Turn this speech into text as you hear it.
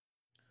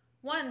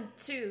1,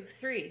 2,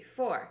 3,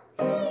 4.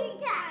 Screen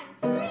time,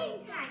 screen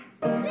time,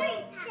 screen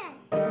time,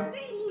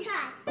 screen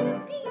time.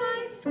 It's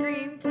my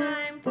screen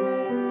time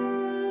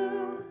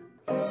too.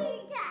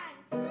 Screen time,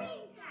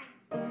 screen time,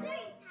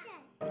 screen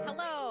time.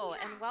 Hello,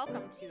 and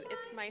welcome to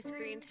It's My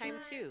Screen Time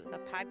Too, the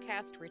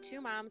podcast where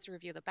two moms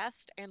review the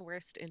best and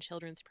worst in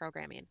children's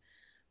programming.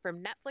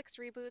 From Netflix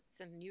reboots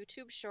and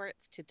YouTube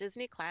shorts to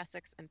Disney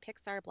classics and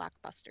Pixar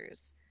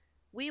blockbusters.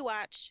 We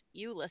watch,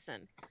 you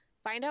listen.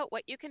 Find out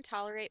what you can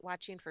tolerate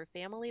watching for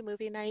family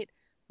movie night,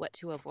 what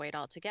to avoid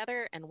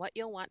altogether, and what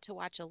you'll want to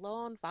watch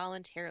alone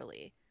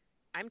voluntarily.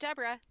 I'm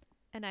Deborah.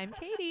 And I'm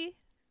Katie.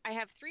 I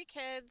have 3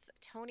 kids.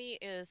 Tony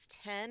is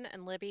 10,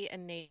 and Libby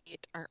and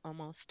Nate are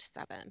almost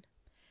 7.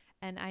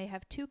 And I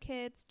have 2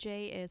 kids.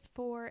 Jay is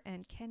 4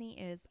 and Kenny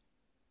is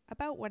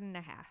about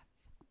 1.5.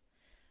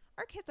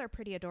 Our kids are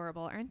pretty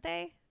adorable, aren't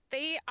they?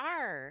 They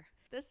are.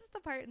 This is the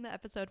part in the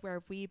episode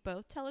where we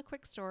both tell a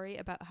quick story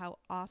about how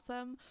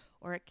awesome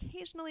or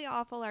occasionally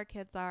awful our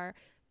kids are,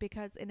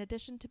 because in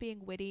addition to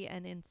being witty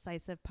and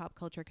incisive pop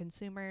culture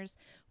consumers,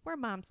 we're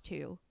moms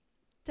too.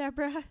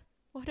 Deborah,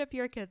 what have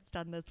your kids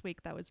done this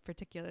week that was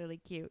particularly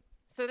cute?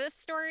 So this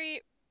story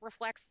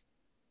reflects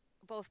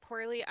both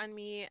poorly on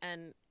me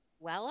and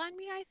well on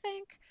me, I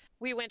think.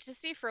 We went to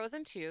see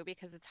Frozen 2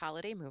 because it's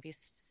holiday movie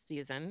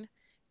season.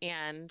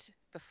 And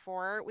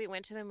before we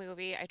went to the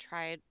movie, I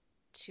tried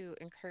to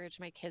encourage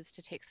my kids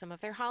to take some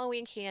of their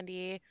Halloween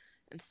candy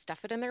and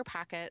stuff it in their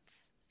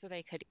pockets so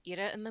they could eat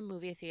it in the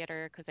movie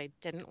theater, because I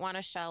didn't want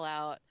to shell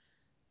out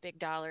big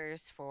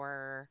dollars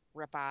for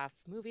rip-off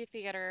movie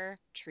theater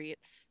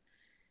treats.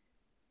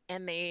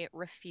 And they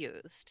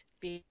refused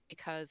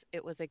because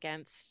it was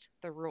against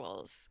the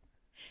rules.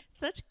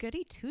 Such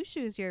goody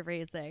two-shoes you're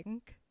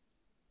raising.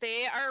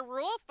 They are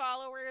rule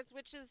followers,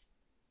 which is,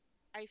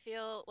 I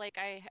feel like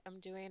I am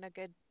doing a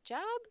good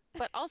job,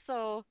 but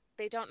also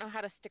they don't know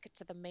how to stick it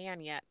to the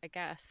man yet, I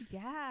guess.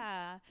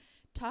 Yeah.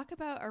 Talk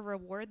about a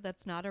reward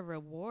that's not a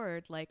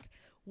reward. Like,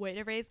 way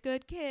to raise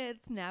good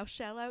kids. Now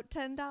shell out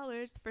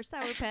 $10 for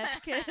Sour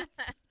Patch Kids.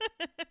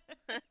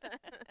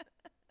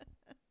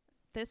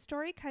 This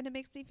story kind of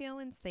makes me feel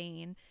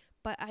insane,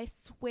 but I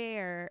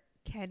swear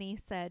Kenny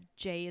said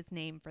Jay's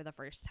name for the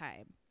first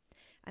time.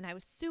 And I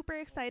was super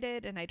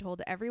excited, and I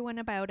told everyone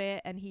about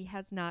it, and he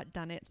has not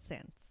done it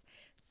since.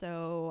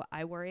 So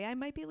I worry I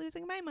might be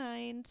losing my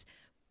mind,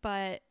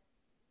 but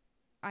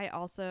I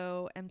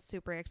also am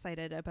super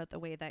excited about the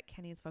way that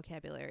Kenny's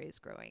vocabulary is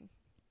growing.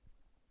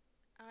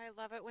 Oh, I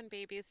love it when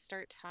babies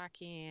start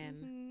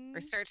talking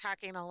or start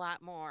talking a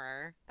lot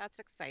more. That's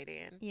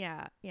exciting.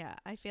 Yeah.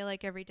 I feel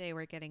like every day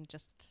we're getting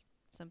just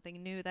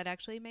something new that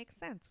actually makes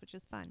sense, which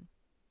is fun.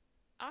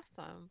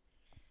 Awesome.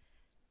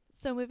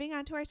 So moving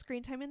on to our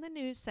screen time in the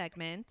news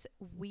segment,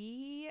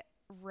 we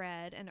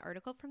read an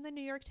article from the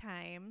New York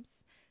Times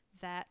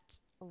that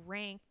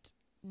ranked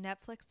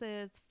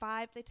Netflix's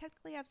 5, they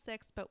technically have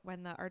 6, but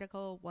when the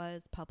article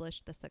was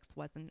published, the 6th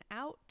wasn't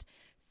out.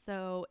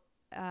 So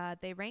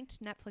they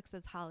ranked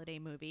Netflix's holiday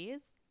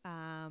movies.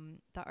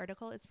 The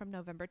article is from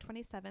November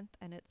 27th,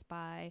 and it's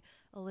by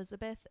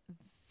Elizabeth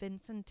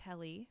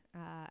Vincentelli.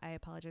 I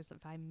apologize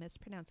if I'm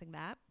mispronouncing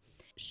that.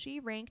 She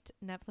ranked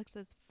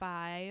Netflix's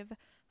 5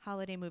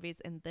 holiday movies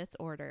in this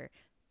order.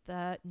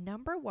 The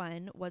number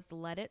 1 was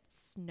Let It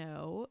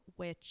Snow,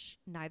 which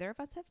neither of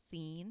us have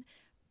seen,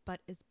 but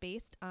is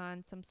based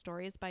on some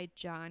stories by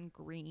John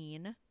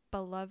Green,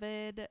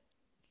 beloved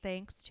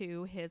thanks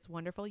to his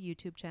wonderful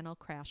YouTube channel,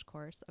 Crash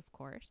Course, of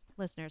course.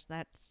 Listeners,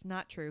 that's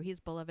not true. He's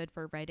beloved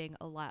for writing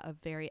a lot of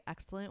very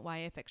excellent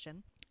YA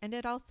fiction. And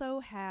it also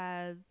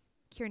has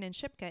Kiernan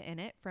Shipka in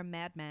it from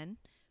Mad Men,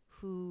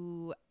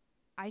 who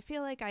I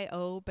feel like I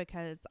owe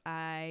because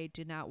I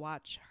do not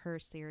watch her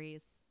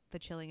series, The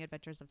Chilling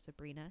Adventures of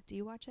Sabrina. Do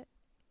you watch it?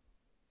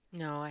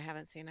 No, I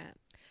haven't seen it.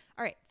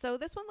 All right, so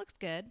this one looks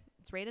good.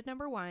 It's rated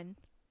number 1.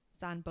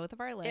 It's on both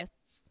of our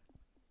lists.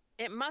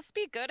 It must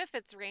be good if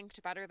it's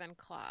ranked better than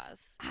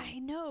Klaus. I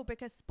know,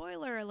 because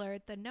spoiler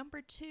alert, the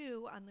number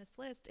 2 on this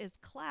list is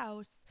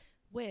Klaus,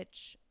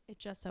 which, it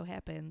just so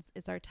happens,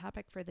 is our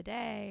topic for the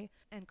day.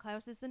 And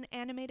Klaus is an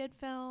animated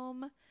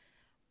film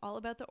all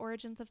about the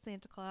origins of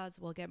Santa Claus.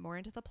 We'll get more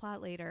into the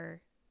plot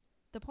later.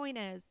 The point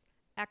is,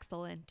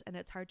 excellent, and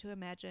it's hard to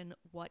imagine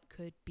what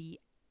could be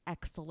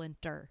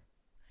excellenter.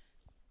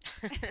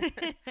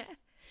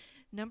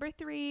 Number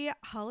 3,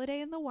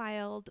 Holiday in the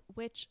Wild,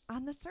 which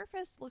on the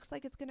surface looks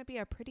like it's going to be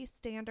a pretty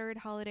standard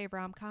holiday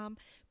rom-com,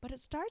 but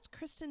it stars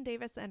Kristen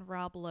Davis and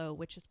Rob Lowe,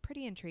 which is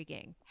pretty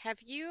intriguing.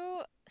 Have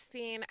you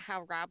seen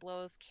how Rob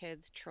Lowe's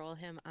kids troll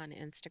him on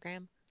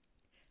Instagram?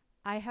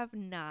 I have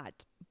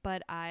not,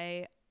 but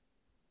I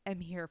am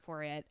here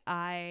for it.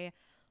 I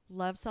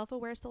love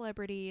self-aware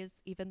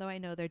celebrities, even though I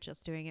know they're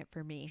just doing it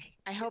for me.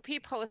 I hope he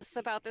posts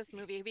about this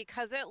movie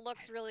because it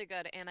looks really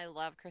good, and I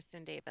love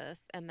Kristen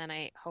Davis. And then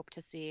I hope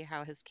to see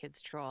how his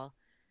kids troll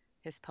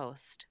his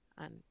post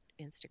on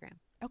Instagram.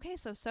 Okay,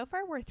 so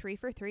far we're 3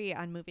 for 3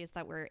 on movies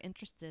that we're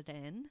interested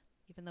in,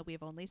 even though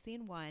we've only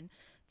seen one.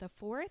 The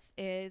 4th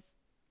is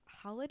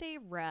Holiday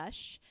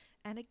Rush,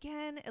 And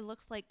again, it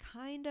looks like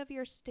kind of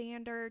your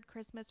standard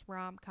Christmas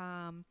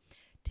rom-com.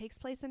 Takes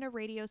place in a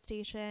radio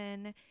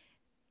station.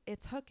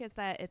 Its hook is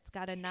that it's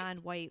got a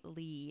non-white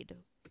lead,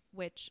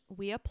 which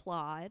we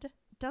applaud.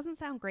 Doesn't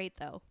sound great,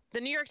 though.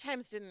 The New York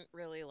Times didn't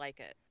really like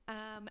it.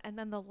 And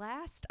then the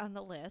last on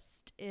the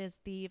list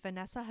is the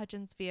Vanessa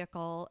Hudgens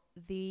vehicle,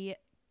 The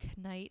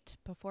Knight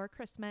Before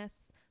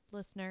Christmas.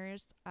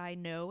 Listeners, I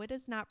know it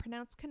is not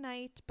pronounced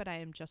Knight, but I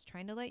am just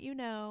trying to let you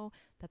know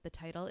that the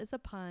title is a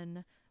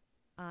pun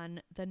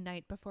on The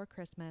Night Before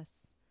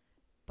Christmas.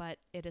 But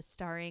it is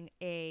starring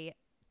a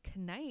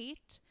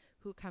knight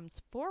who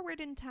comes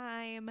forward in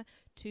time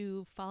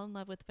to fall in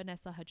love with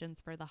Vanessa Hudgens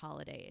for the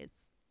holidays.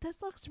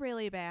 This looks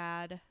really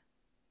bad.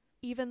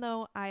 Even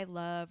though I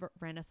love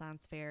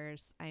Renaissance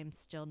fairs, I am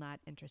still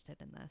not interested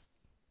in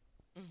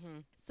this. Mm-hmm.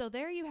 So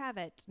there you have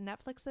it.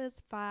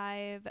 Netflix's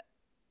 5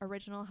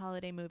 original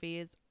holiday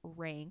movies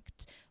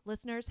ranked.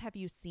 Listeners, have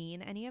you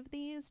seen any of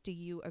these? Do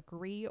you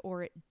agree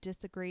or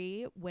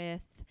disagree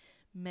with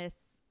Miss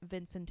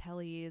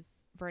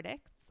Vincentelli's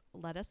verdicts?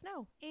 Let us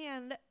know.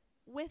 And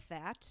with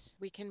that,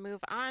 we can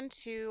move on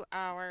to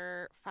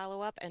our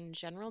follow-up and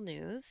general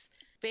news.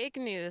 Big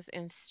news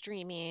in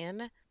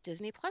streaming.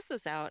 Disney Plus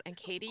is out, and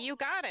Katie, you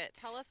got it.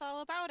 Tell us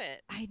all about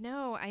it. I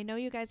know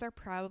you guys are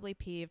probably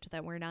peeved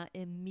that we're not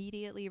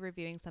immediately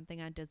reviewing something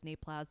on Disney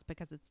Plus,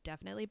 because it's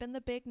definitely been the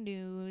big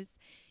news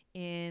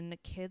in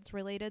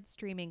kids-related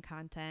streaming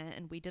content,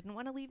 and we didn't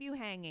want to leave you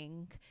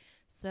hanging.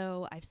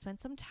 So I've spent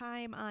some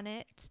time on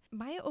it.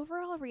 My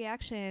overall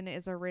reaction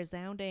is a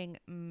resounding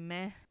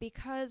meh,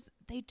 because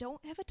they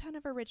don't have a ton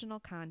of original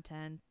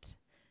content.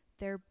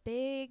 Their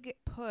big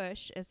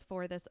push is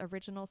for this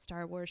original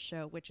Star Wars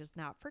show, which is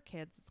not for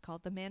kids. It's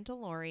called The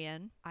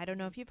Mandalorian. I don't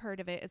know if you've heard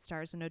of it. It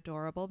stars an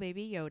adorable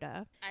baby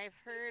Yoda. I've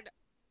heard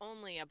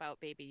only about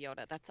Baby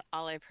Yoda. That's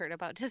all I've heard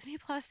about Disney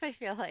Plus, I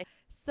feel like.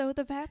 So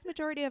the vast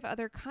majority of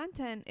other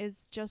content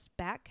is just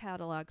back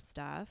catalog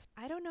stuff.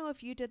 I don't know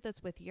if you did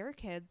this with your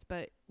kids,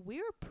 but we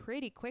were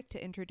pretty quick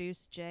to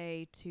introduce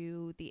Jay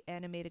to the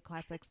animated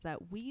classics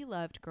that we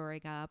loved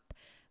growing up,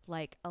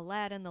 like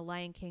Aladdin, The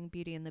Lion King,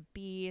 Beauty and the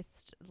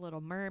Beast,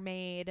 Little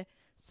Mermaid.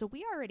 So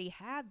we already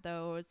had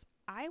those.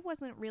 I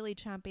wasn't really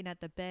chomping at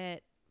the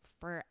bit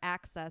for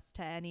access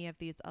to any of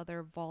these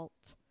other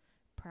vault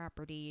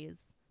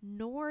properties,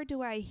 nor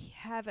do I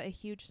have a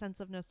huge sense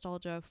of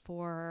nostalgia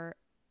for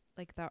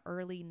like the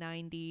early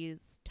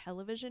 90s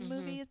television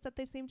movies that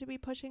they seem to be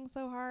pushing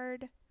so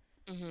hard.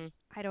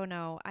 I don't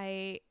know.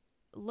 I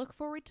look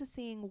forward to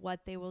seeing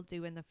what they will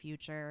do in the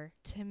future.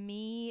 To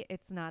me,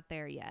 it's not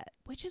there yet,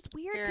 which is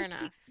weird. Fair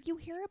enough. You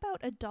hear about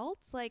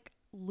adults like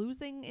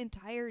losing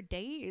entire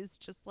days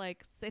just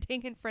like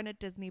sitting in front of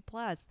Disney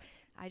Plus.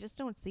 I just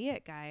don't see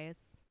it, guys.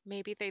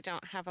 Maybe they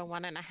don't have a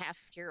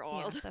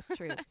 1.5-year-old. Yeah, that's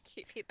true.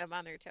 Keeping them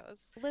on their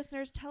toes.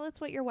 Listeners, tell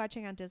us what you're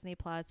watching on Disney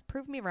Plus.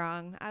 Prove me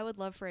wrong. I would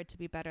love for it to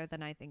be better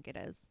than I think it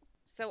is.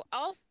 So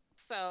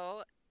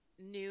also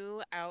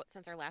new out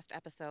since our last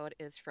episode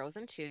is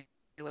Frozen 2,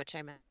 which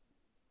I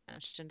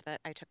mentioned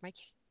that I took my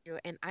cue,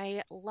 and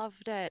I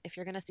loved it. If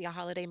you're going to see a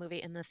holiday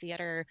movie in the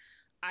theater,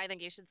 I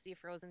think you should see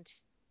Frozen 2.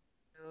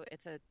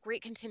 It's a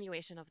great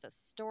continuation of the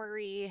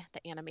story.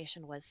 The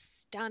animation was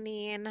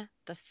stunning.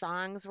 The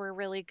songs were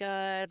really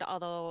good,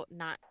 although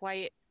not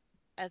quite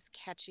as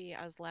catchy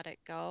as Let It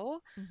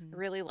Go. I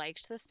really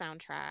liked the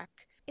soundtrack.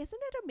 Isn't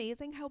it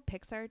amazing how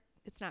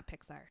it's not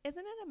Pixar.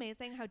 Isn't it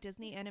amazing how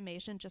Disney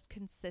Animation just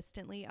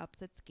consistently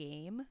ups its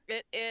game?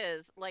 It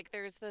is. Like,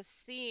 there's this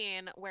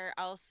scene where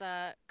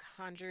Elsa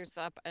conjures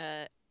up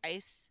a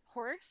ice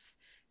horse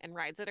and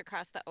rides it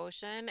across the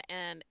ocean,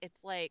 and it's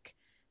like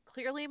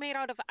clearly made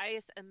out of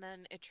ice, and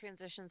then it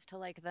transitions to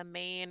like the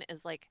mane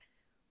is like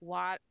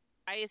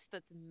ice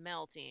that's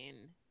melting,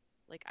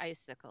 like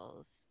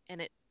icicles,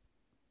 and it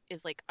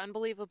is like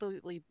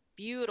unbelievably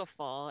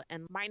beautiful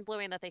and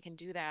mind-blowing that they can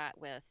do that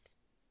with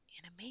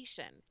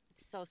animation.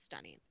 It's so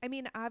stunning. I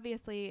mean,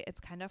 obviously it's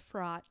kind of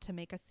fraught to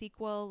make a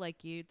sequel. Like,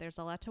 there's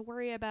a lot to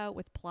worry about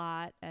with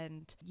plot,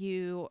 and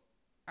you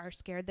are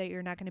scared that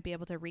you're not going to be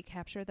able to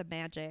recapture the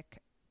magic,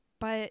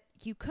 but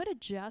you could have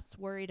just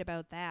worried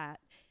about that.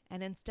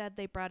 And instead,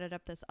 they brought it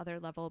up this other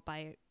level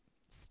by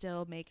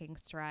still making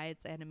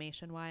strides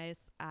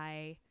animation-wise.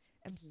 I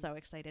am so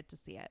excited to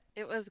see it.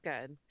 It was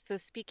good. So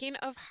speaking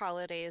of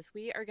holidays,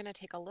 we are going to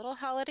take a little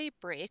holiday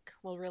break.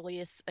 We'll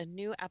release a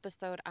new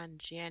episode on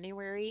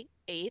January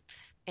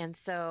 8th. And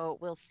so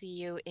we'll see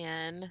you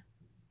in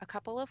a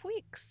couple of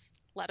weeks.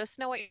 Let us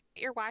know what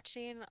you're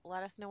watching.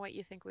 Let us know what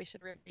you think we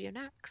should review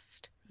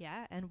next.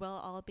 Yeah, and we'll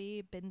all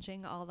be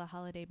binging all the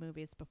holiday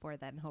movies before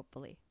then,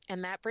 hopefully.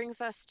 And that brings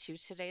us to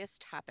today's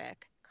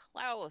topic,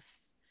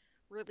 Klaus.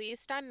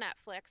 Released on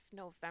Netflix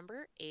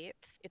November 8th.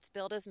 It's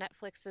billed as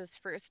Netflix's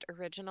first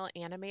original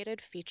animated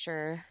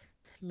feature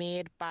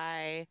made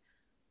by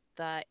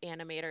the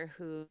animator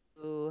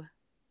who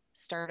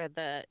started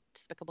the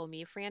Despicable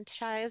Me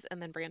franchise and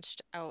then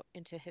branched out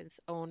into his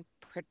own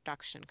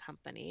production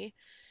company.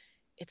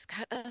 It's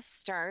got a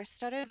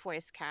star-studded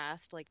voice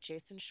cast like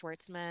Jason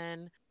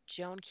Schwartzman,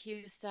 Joan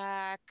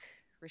Cusack,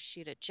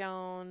 Rashida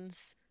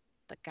Jones,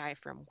 the guy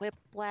from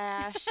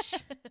Whiplash.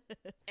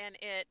 And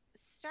it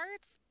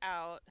starts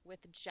out with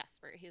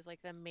Jesper. He's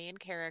like the main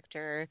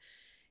character.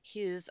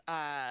 He's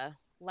a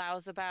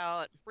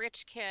louseabout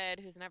rich kid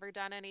who's never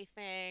done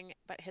anything,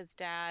 but his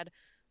dad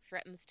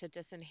threatens to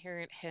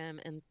disinherit him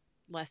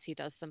unless he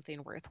does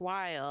something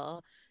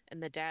worthwhile.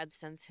 And the dad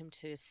sends him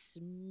to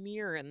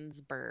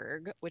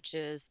Smearensburg, which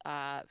is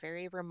a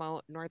very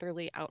remote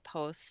northerly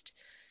outpost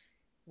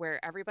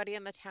where everybody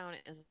in the town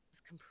is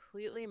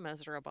completely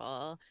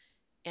miserable.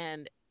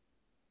 And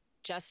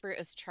Jesper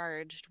is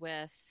charged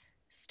with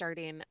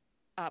starting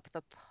up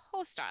the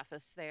post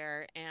office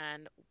there,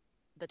 and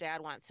the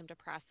dad wants him to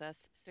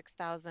process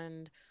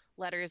 6,000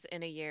 letters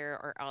in a year,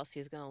 or else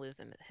he's going to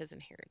lose his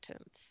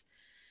inheritance.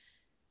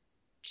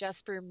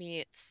 Jesper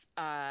meets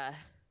a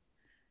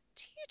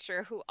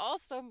teacher who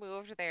also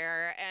moved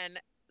there,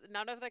 and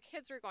none of the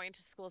kids were going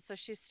to school, so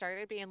she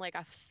started being like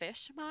a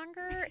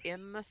fishmonger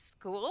in the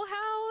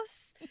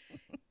schoolhouse.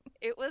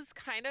 It was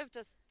kind of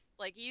just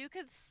like you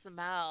could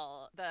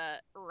smell the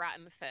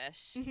rotten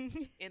fish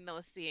in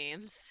those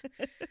scenes.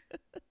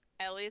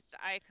 At least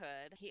I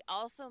could. He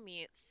also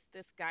meets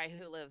this guy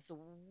who lives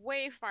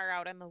way far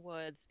out in the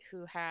woods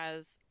who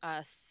has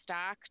a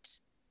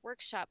stocked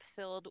workshop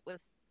filled with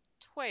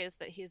toys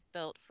that he's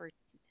built for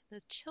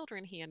the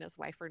children he and his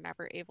wife were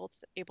never able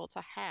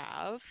to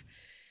have.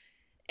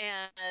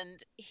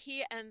 And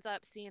he ends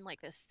up seeing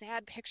like this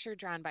sad picture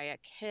drawn by a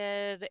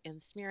kid in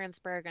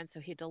Smearensburg. And so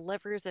he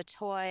delivers a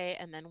toy,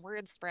 and then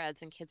word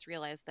spreads, and kids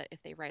realize that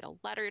if they write a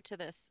letter to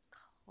this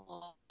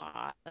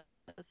Claus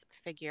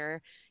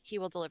figure, he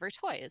will deliver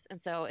toys.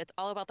 And so it's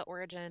all about the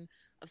origin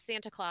of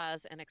Santa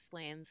Claus and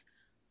explains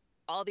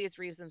all these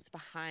reasons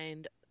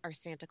behind our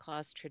Santa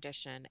Claus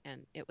tradition.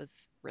 And it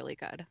was really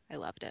good. I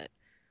loved it.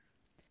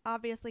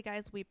 Obviously,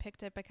 guys, we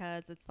picked it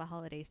because it's the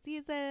holiday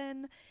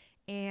season.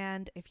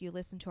 And if you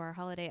listened to our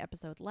holiday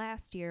episode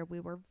last year, we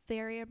were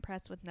very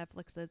impressed with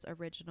Netflix's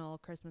original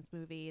Christmas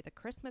movie, The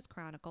Christmas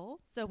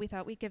Chronicles. So we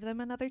thought we'd give them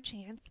another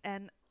chance.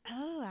 And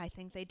I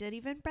think they did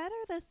even better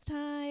this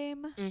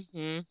time.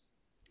 Mm-hmm.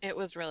 It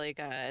was really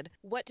good.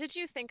 What did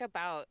you think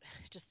about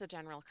just the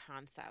general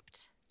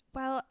concept?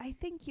 Well, I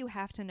think you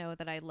have to know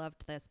that I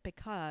loved this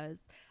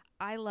because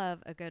I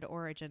love a good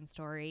origin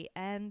story,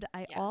 and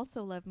I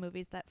also love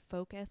movies that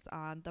focus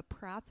on the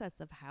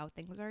process of how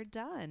things are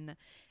done.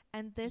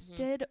 And this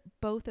did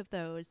both of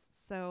those,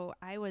 so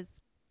I was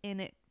in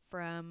it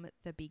from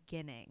the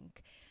beginning.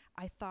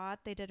 I thought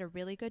they did a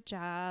really good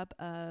job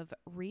of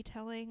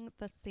retelling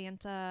the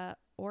Santa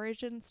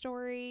origin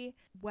story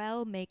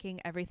while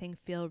making everything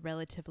feel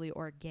relatively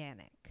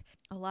organic.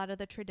 A lot of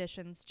the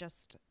traditions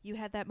just, you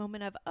had that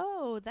moment of,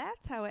 oh,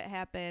 that's how it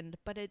happened,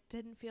 but it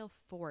didn't feel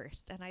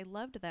forced, and I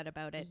loved that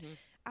about it.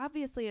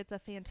 Obviously, it's a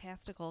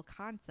fantastical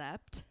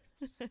concept,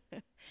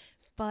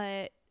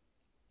 but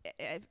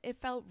it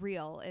felt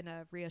real in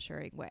a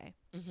reassuring way.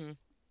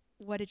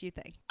 What did you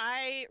think?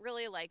 I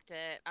really liked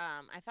it.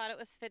 I thought it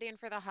was fitting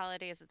for the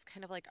holidays. It's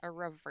kind of like a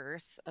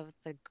reverse of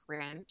the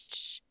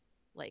Grinch.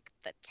 Like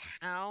the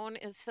town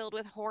is filled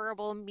with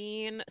horrible,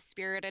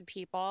 mean-spirited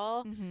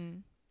people.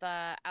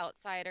 The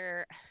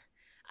outsider,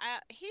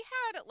 he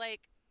had like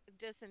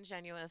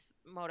disingenuous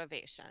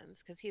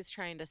motivations because he's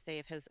trying to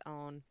save his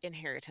own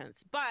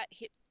inheritance, but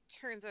he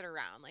turns it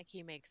around. Like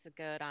he makes a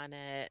good on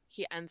it.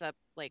 He ends up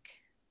like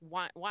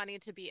wanting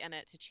to be in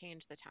it to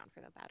change the town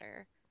for the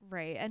better.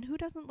 Right. And who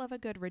doesn't love a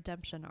good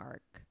redemption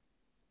arc?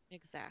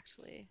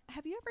 Exactly.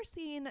 Have you ever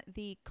seen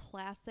the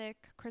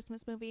classic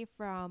Christmas movie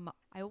from,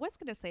 I was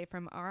going to say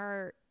from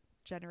our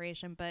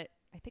generation, but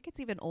I think it's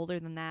even older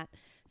than that,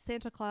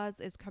 Santa Claus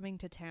is Coming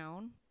to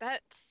Town?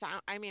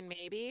 I mean,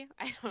 maybe.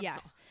 I don't know.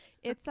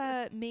 It's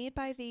made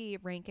by the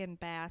Rankin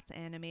Bass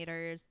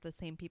animators, the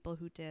same people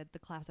who did the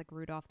classic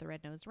Rudolph the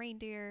Red-Nosed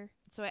Reindeer.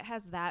 So it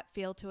has that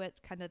feel to it,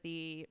 kind of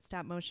the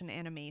stop-motion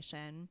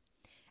animation.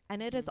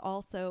 And it is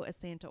also a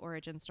Santa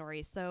origin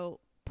story. So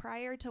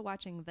prior to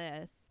watching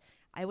this,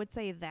 I would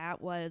say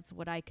that was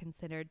what I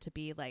considered to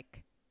be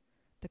like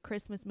the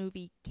Christmas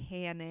movie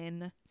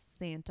canon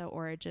Santa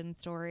origin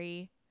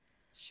story.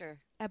 Sure.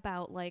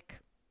 About like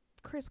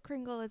Kris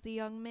Kringle as a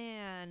young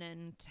man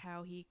and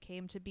how he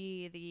came to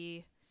be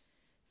the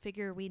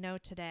figure we know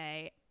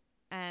today.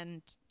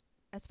 And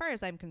as far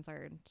as I'm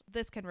concerned,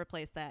 this can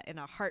replace that in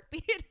a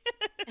heartbeat.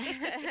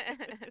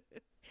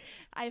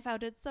 I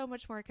found it so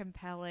much more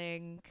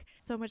compelling,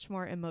 so much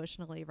more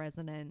emotionally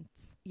resonant.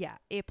 Yeah,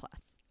 A+.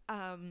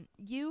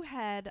 You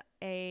had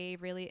a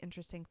really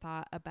interesting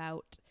thought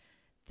about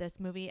this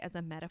movie as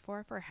a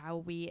metaphor for how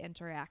we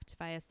interact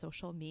via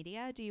social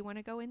media. Do you want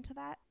to go into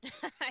that?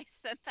 I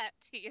sent that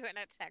to you in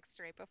a text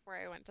right before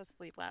I went to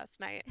sleep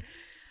last night.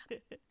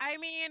 I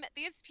mean,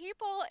 these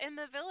people in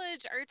the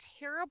village are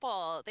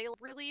terrible. They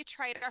really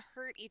try to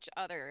hurt each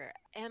other.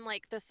 And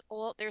like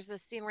there's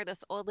this scene where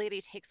this old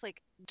lady takes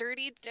like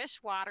dirty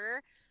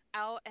dishwater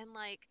out and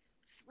like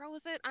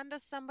throws it onto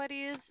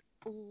somebody's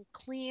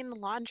clean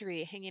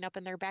laundry hanging up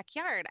in their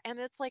backyard. And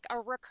it's like a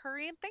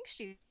recurring thing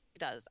she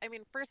does. I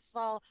mean, first of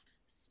all,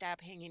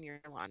 stop hanging your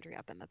laundry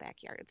up in the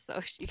backyard so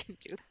she can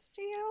do this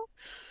to you.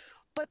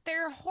 But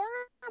they're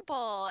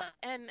horrible,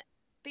 and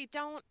they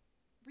don't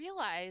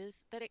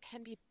realize that it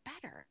can be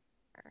better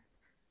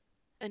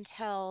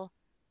until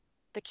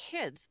the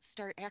kids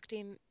start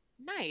acting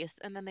nice,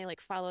 and then they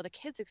like follow the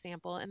kids'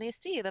 example, and they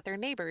see that their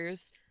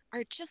neighbors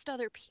are just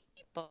other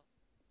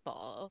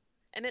people.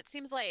 And it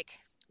seems like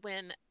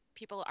when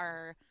people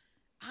are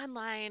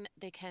online,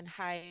 they can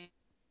hide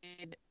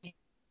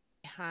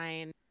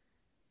behind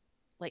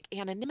like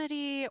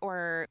anonymity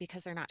or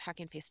because they're not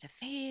talking face to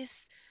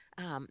face.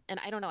 And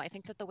I don't know, I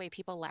think that the way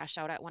people lash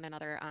out at one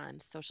another on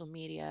social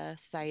media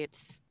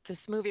sites,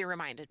 this movie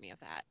reminded me of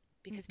that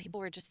because people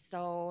were just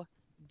so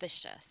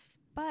vicious.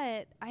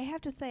 But I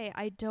have to say,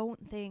 I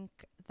don't think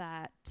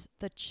that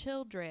the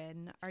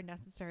children are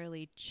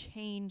necessarily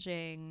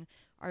changing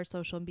our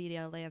social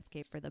media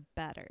landscape for the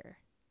better.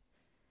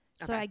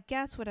 So Okay. I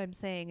guess what I'm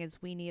saying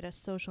is we need a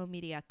social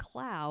media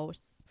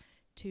Klaus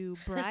to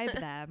bribe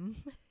them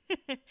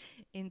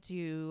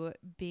into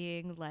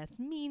being less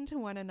mean to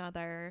one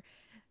another.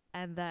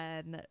 And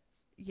then,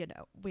 you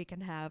know, we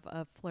can have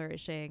a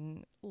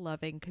flourishing,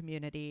 loving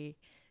community.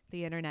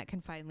 The internet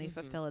can finally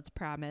fulfill its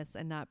promise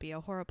and not be a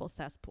horrible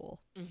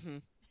cesspool. Mm-hmm.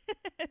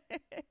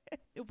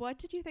 What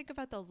did you think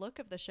about the look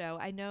of the show?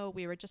 I know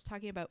we were just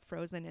talking about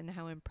Frozen and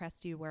how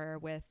impressed you were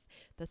with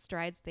the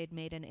strides they'd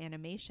made in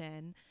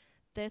animation.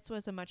 This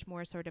was a much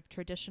more sort of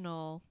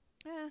traditional,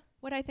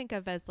 what I think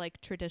of as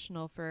like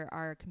traditional for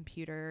our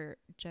computer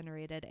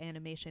generated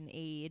animation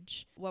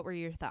age. What were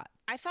your thoughts?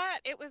 I thought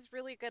it was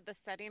really good. The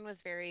setting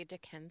was very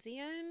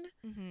Dickensian.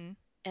 Mm-hmm.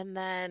 And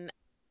then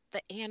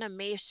the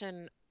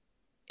animation,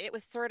 it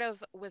was sort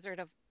of Wizard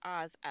of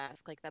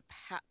Oz-esque. Like the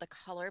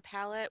color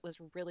palette was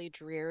really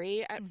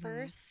dreary at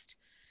first.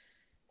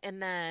 And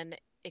then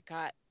it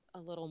got a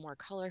little more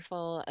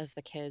colorful as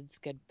the kids'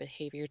 good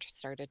behavior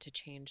started to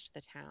change the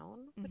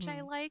town, which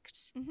I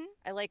liked.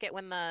 I like it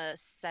when the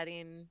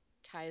setting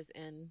ties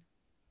in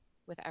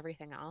with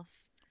everything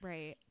else.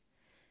 Right.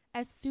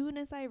 As soon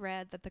as I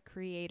read that the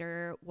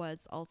creator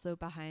was also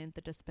behind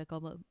the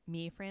Despicable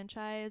Me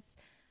franchise,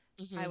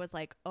 I was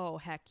like, oh,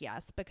 heck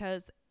yes,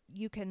 because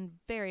you can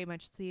very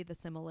much see the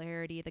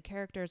similarity. The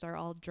characters are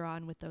all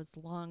drawn with those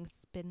long,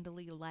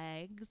 spindly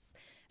legs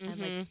and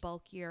like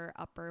bulkier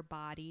upper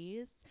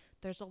bodies.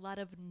 There's a lot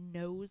of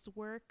nose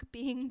work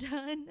being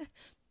done.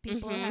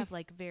 People have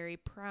like very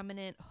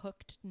prominent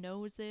hooked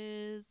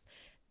noses.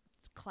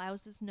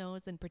 Klaus's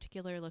nose in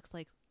particular looks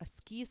like a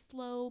ski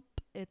slope.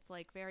 It's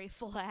like very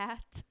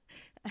flat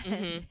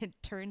and it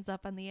turns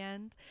up on the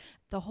end.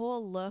 The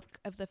whole look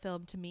of the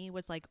film to me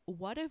was like,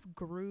 what if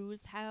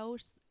Gru's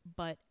house,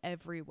 but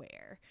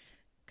everywhere?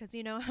 Because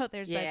you know how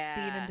there's that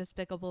scene in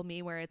Despicable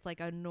Me where it's like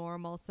a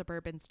normal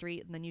suburban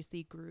street and then you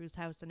see Gru's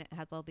house and it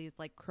has all these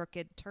like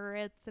crooked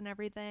turrets and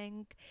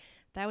everything.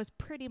 That was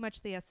pretty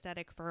much the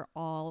aesthetic for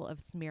all of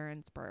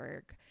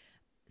Smearensburg.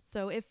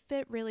 So it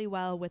fit really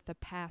well with the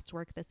past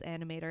work this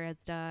animator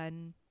has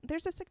done.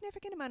 There's a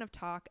significant amount of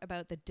talk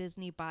about the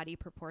Disney body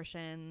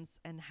proportions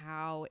and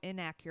how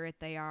inaccurate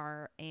they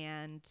are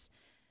and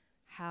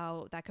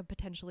how that could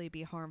potentially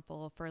be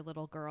harmful for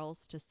little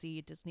girls to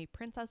see Disney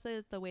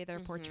princesses the way they're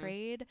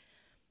portrayed.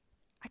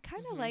 I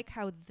kind of like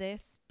how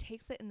this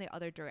takes it in the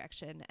other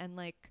direction. And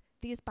like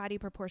these body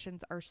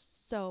proportions are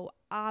so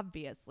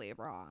obviously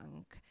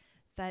wrong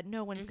that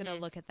no one's going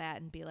to look at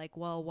that and be like,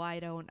 well, why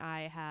don't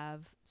I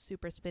have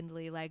super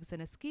spindly legs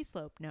and a ski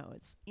slope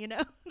nose? You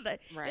know,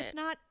 it's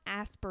not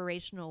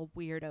aspirational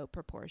weirdo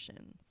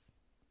proportions.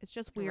 It's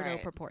just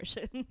weirdo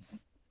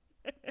proportions.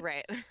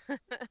 Right.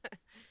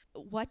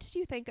 What did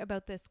you think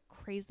about this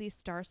crazy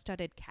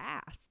star-studded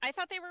cast? I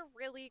thought they were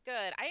really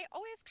good. I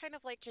always kind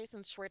of like Jason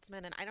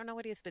Schwartzman, and I don't know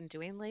what he's been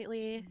doing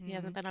lately. He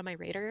hasn't been on my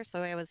radar,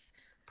 so I was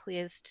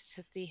pleased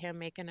to see him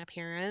make an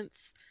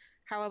appearance.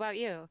 How about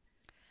you?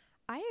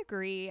 I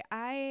agree.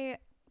 I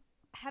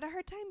had a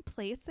hard time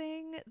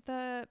placing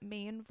the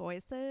main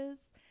voices,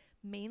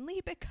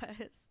 mainly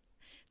because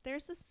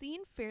there's a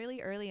scene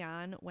fairly early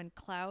on when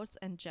Klaus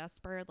and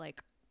Jesper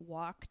like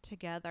walk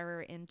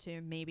together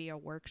into maybe a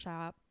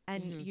workshop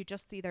and you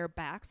just see their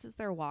backs as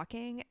they're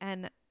walking,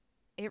 and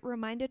it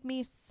reminded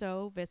me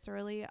so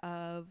viscerally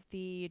of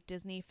the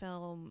Disney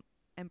film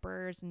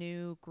Emperor's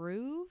New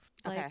Groove,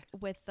 like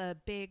with the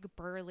big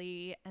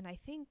burly, and I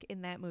think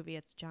in that movie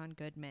it's John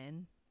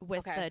Goodman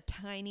with the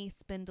tiny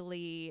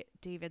spindly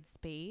David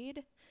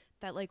Spade,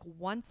 that like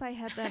once I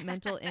had that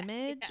mental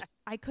image,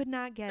 I could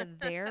not get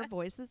their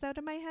voices out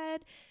of my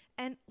head.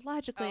 And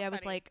logically I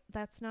was like,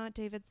 that's not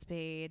David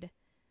Spade.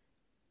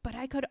 But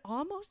I could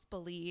almost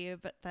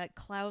believe that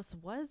Klaus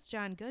was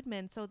John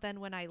Goodman. So then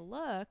when I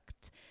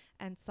looked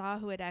and saw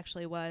who it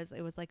actually was,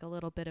 it was like a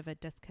little bit of a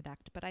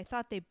disconnect. But I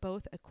thought they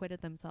both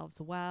acquitted themselves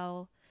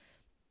well.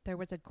 There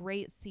was a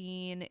great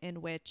scene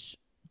in which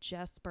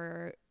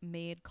Jesper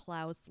made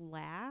Klaus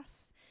laugh,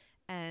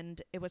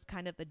 and it was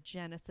kind of the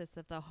genesis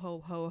of the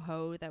ho ho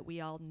ho that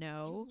we all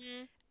know.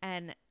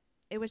 And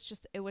it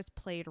was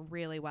played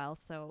really well.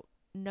 So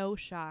no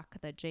shock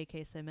that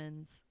J.K.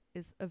 Simmons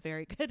is a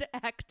very good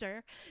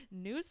actor.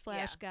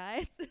 Newsflash,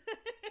 guys.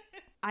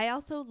 I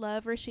also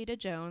love Rashida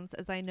Jones,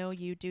 as I know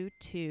you do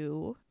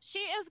too. She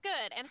is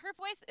good, and her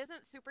voice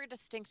isn't super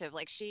distinctive.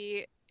 Like,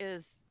 she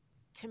is,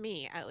 to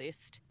me at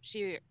least,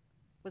 she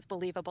was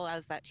believable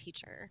as that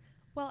teacher.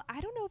 Well,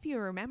 I don't know if you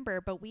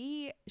remember, but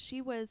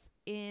she was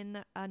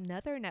in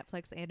another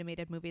Netflix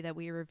animated movie that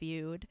we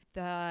reviewed,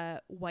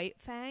 the White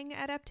Fang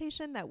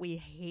adaptation that we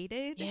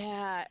hated.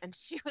 Yeah, and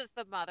she was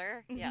the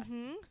mother. Yes.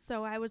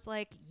 So I was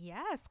like,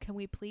 yes, can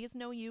we please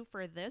know you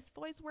for this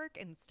voice work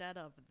instead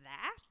of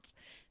that?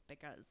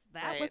 Because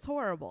that was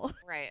horrible.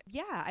 Right.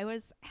 Yeah, I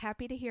was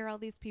happy to hear all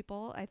these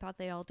people. I thought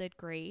they all did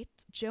great.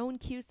 Joan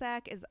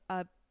Cusack is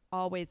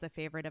always a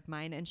favorite of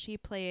mine, and she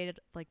played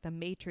like the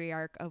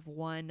matriarch of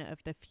one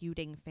of the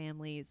feuding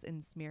families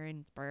in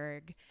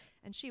Smearensburg,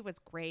 and she was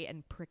great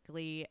and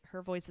prickly.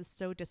 Her voice is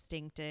so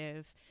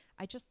distinctive.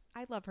 I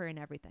love her in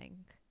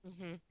everything.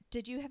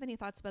 Did you have any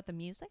thoughts about the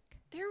music?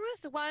 There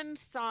was one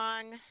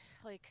song,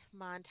 like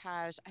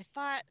montage, I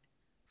thought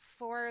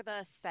for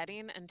the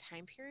setting and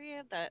time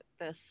period that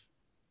this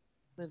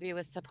movie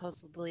was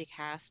supposedly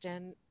cast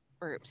in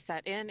or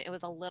set in, it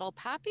was a little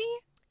poppy.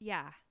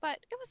 Yeah. But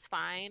it was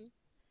fine.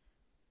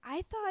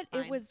 I thought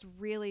it was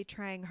really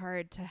trying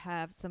hard to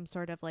have some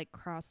sort of like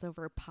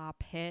crossover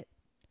pop hit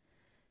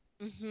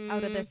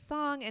out of this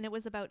song, and it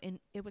was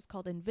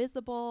called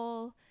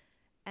Invisible,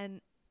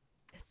 and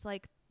it's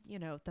like, you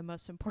know, the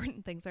most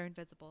important things are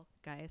invisible,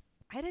 guys.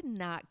 I did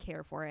not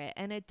care for it,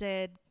 and it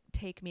did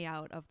take me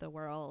out of the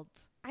world.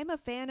 I'm a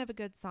fan of a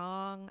good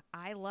song.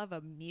 I love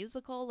a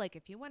musical. Like,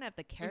 if you want to have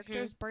the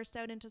characters burst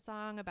out into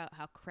song about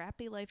how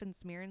crappy life in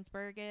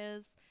Smearensburg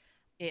is,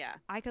 yeah,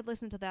 I could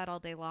listen to that all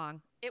day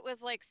long. It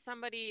was like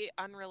somebody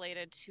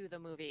unrelated to the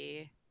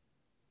movie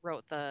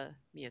wrote the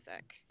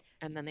music,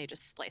 and then they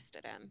just spliced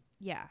it in.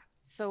 Yeah.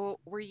 So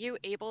were you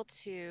able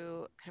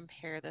to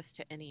compare this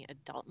to any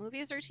adult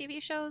movies or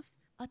TV shows?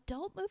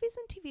 Adult movies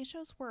and TV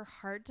shows were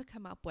hard to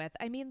come up with.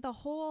 I mean, the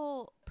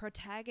whole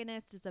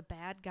protagonist is a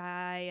bad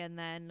guy and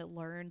then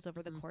learns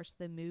over the course of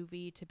the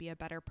movie to be a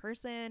better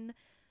person.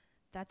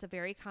 That's a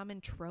very common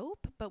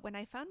trope. But when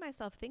I found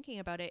myself thinking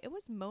about it, it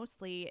was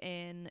mostly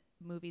in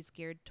movies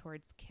geared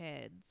towards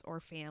kids or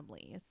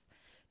families.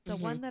 The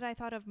one that I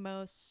thought of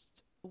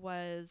most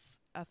was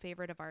a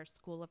favorite of ours,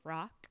 School of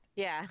Rock.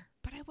 Yeah.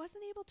 But I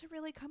wasn't able to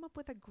really come up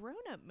with a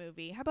grown-up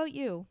movie. How about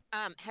you?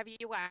 Have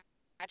you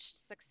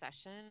watched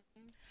Succession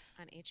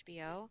on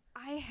HBO?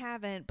 I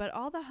haven't, but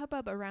all the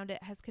hubbub around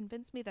it has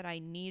convinced me that I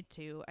need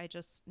to. I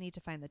just need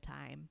to find the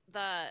time.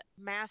 The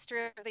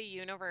master of the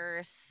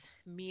universe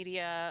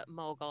media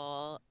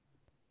mogul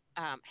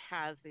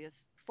has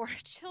these 4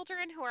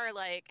 children who are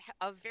like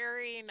of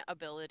varying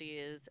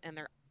abilities, and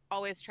they're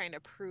always trying to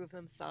prove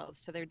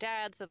themselves to their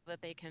dad so that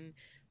they can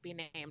be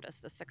named as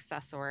the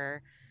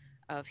successor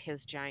of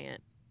his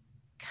giant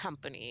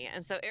company.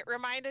 And so it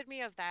reminded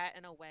me of that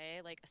in a way,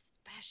 like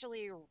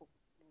especially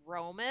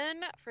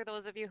Roman. For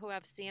those of you who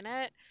have seen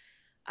it,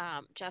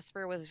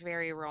 Jesper was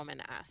very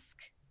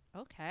Roman-esque.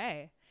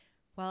 Okay.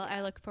 Well,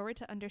 I look forward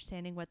to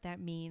understanding what that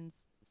means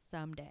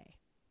someday.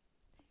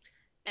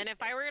 And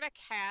if I were to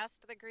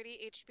cast the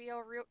gritty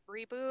HBO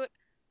reboot,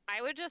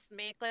 I would just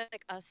make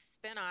like a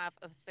spin-off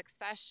of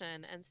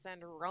Succession and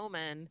send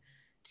Roman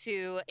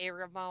to a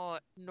remote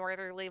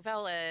northerly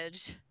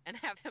village and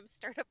have him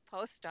start a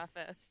post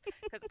office,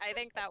 because I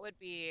think that would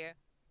be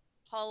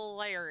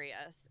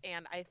hilarious.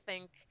 And I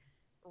think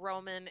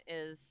Roman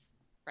is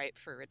ripe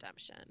for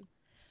redemption.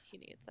 He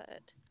needs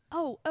it.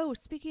 Oh,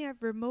 speaking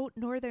of remote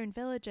northern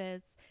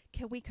villages,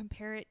 can we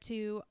compare it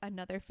to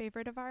another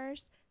favorite of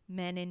ours,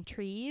 Men in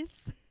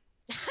Trees?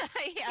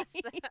 Yes.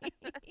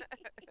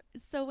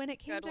 So when it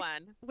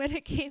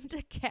came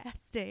to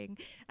casting,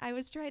 I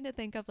was trying to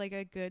think of like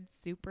a good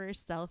super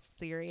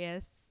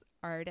self-serious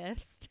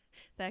artist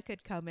that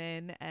could come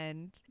in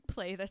and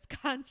play this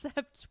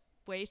concept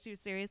way too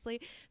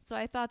seriously. So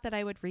I thought that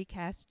I would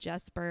recast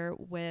Jesper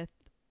with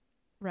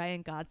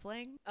Ryan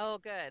Gosling. Oh,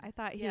 good. I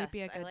thought he would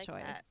be a good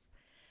choice.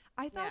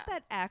 I thought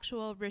that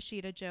actual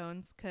Rashida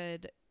Jones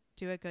could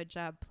do a good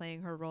job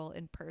playing her role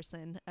in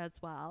person as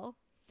well,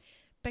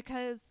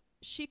 because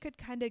she could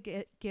kind of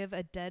give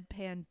a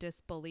deadpan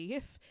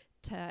disbelief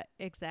to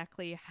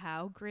exactly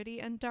how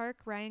gritty and dark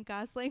Ryan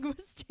Gosling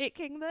was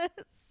taking this.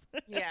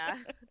 Yeah,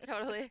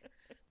 totally.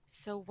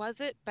 So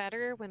was it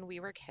better when we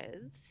were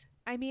kids?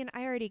 I mean,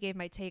 I already gave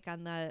my take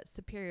on the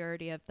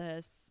superiority of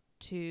this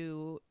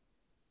to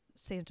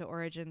Santa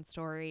Origin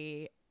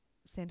Story,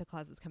 Santa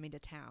Claus is Coming to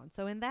Town.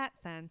 So in that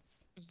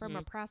sense, from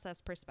a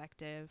process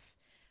perspective,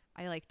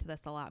 I liked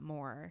this a lot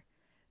more.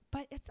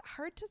 But it's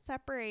hard to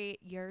separate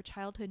your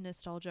childhood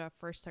nostalgia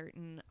for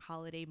certain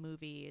holiday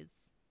movies.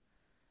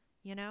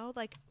 You know,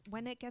 like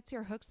when it gets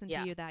your hooks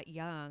into you that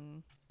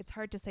young, it's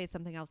hard to say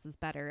something else is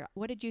better.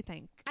 What did you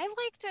think? I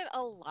liked it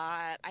a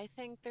lot. I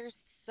think there's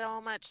so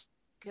much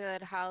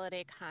good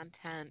holiday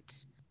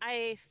content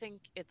I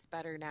think it's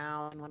better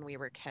now than when we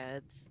were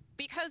kids.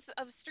 Because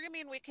of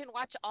streaming, we can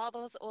watch all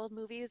those old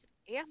movies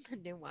and the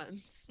new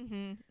ones.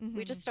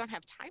 We just don't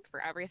have time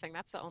for everything.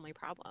 That's the only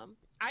problem.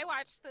 I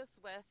watched this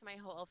with my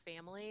whole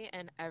family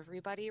and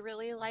everybody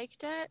really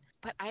liked it.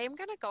 But I am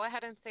going to go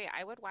ahead and say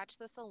I would watch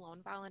this alone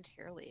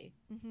voluntarily.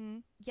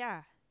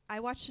 Yeah. I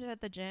watched it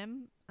at the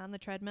gym on the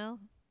treadmill.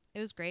 It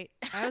was great.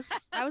 I was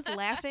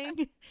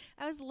laughing.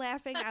 I was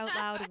laughing out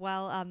loud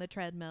while on the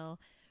treadmill,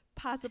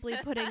 possibly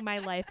putting my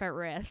life at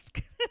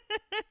risk.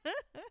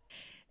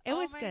 It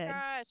was good. Oh my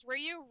gosh. Were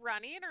you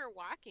running or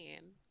walking?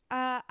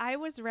 I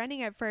was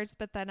running at first,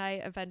 but then I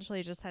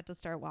eventually just had to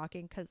start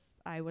walking because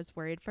I was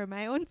worried for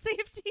my own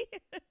safety.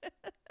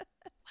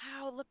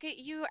 Wow, look at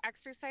you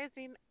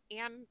exercising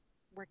and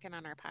working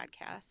on our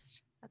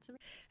podcast. That's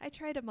amazing. I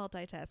try to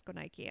multitask when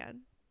I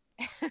can.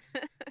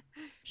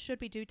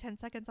 Should we do 10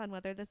 seconds on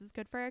whether this is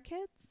good for our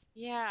kids?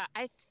 Yeah,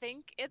 I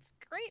think it's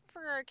great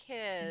for our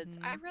kids.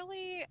 I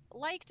really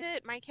liked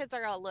it. My kids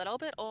are a little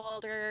bit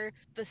older.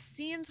 The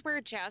scenes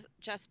where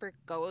Jesper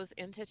goes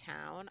into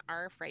town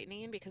are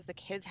frightening because the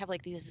kids have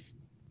like these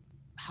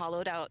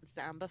hollowed out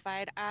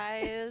zombified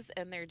eyes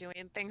and they're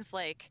doing things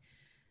like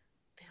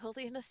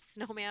building a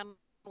snowman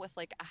with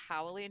like a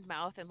howling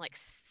mouth and like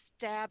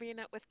stabbing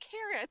it with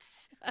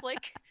carrots,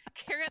 like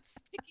carrots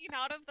sticking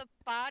out of the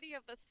body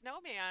of the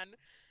snowman,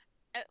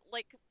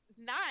 like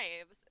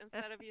knives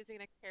instead of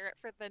using a carrot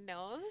for the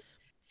nose.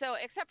 So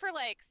except for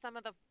like some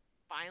of the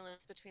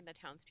violence between the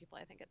townspeople,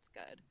 I think it's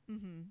good.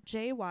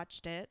 Jay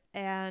watched it,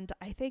 and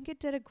I think it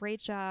did a great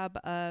job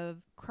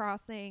of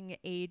crossing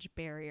age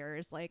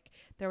barriers. Like,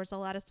 there was a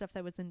lot of stuff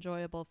that was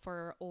enjoyable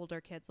for older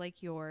kids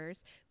like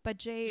yours, but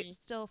Jay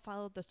still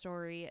followed the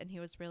story, and he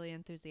was really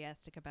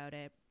enthusiastic about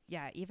it.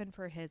 Yeah, even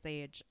for his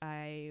age,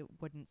 I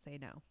wouldn't say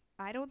no.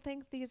 I don't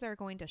think these are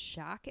going to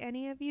shock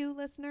any of you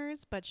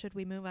listeners, but should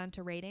we move on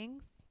to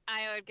ratings?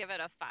 I would give it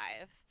a 5.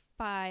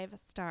 5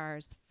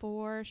 stars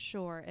for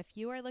sure. If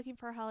you are looking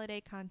for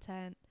holiday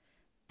content,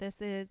 this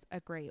is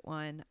a great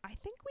one. I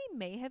think we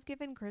may have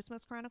given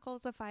Christmas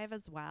Chronicles a 5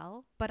 as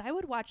well, but I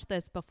would watch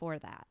this before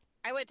that.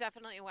 I would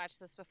definitely watch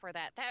this before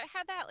that. That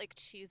had that like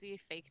cheesy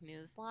fake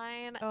news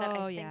line that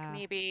I think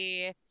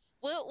maybe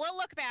we'll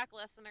look back,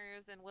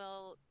 listeners, and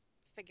we'll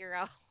figure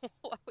out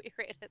what we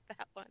rated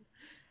that one.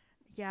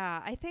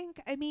 Yeah, I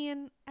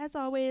mean, as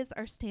always,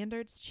 our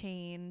standards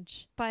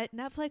change. But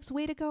Netflix,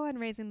 way to go on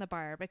raising the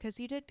bar, because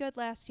you did good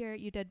last year.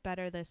 You did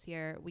better this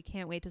year. We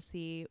can't wait to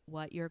see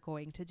what you're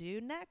going to do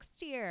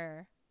next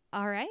year.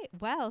 All right.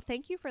 Well,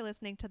 thank you for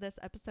listening to this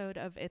episode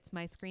of It's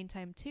My Screen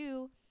Time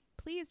Too.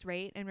 Please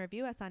rate and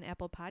review us on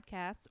Apple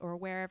Podcasts or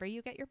wherever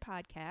you get your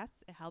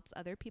podcasts. It helps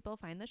other people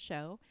find the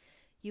show.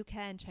 You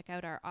can check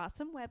out our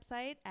awesome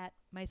website at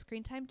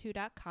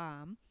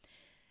myscreentime2.com.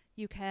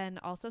 You can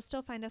also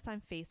still find us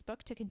on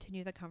Facebook to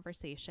continue the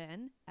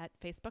conversation at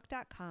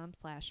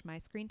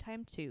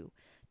facebook.com/myscreentime2.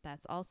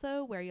 That's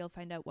also where you'll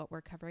find out what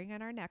we're covering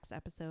in our next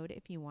episode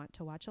if you want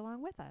to watch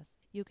along with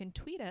us. You can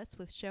tweet us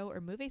with show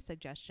or movie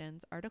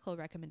suggestions, article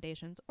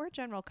recommendations, or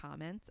general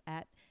comments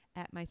at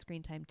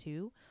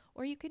myscreentime2,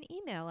 or you can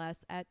email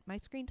us at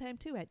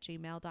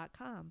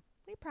myscreentime2@gmail.com.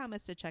 We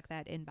promise to check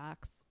that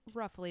inbox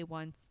roughly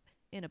once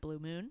in a blue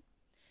moon.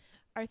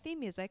 Our theme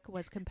music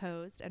was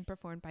composed and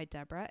performed by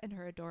Deborah and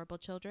her adorable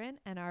children,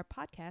 and our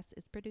podcast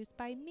is produced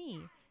by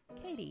me,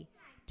 Katie.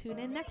 Tune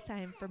in next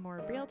time for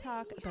more real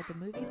talk about the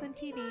movies and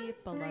TV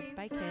beloved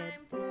by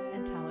kids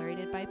and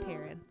tolerated by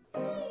parents.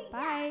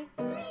 Bye!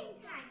 Screen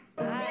time.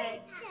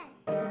 Bye.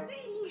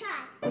 Screen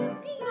time.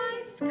 It's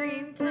my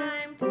screen time.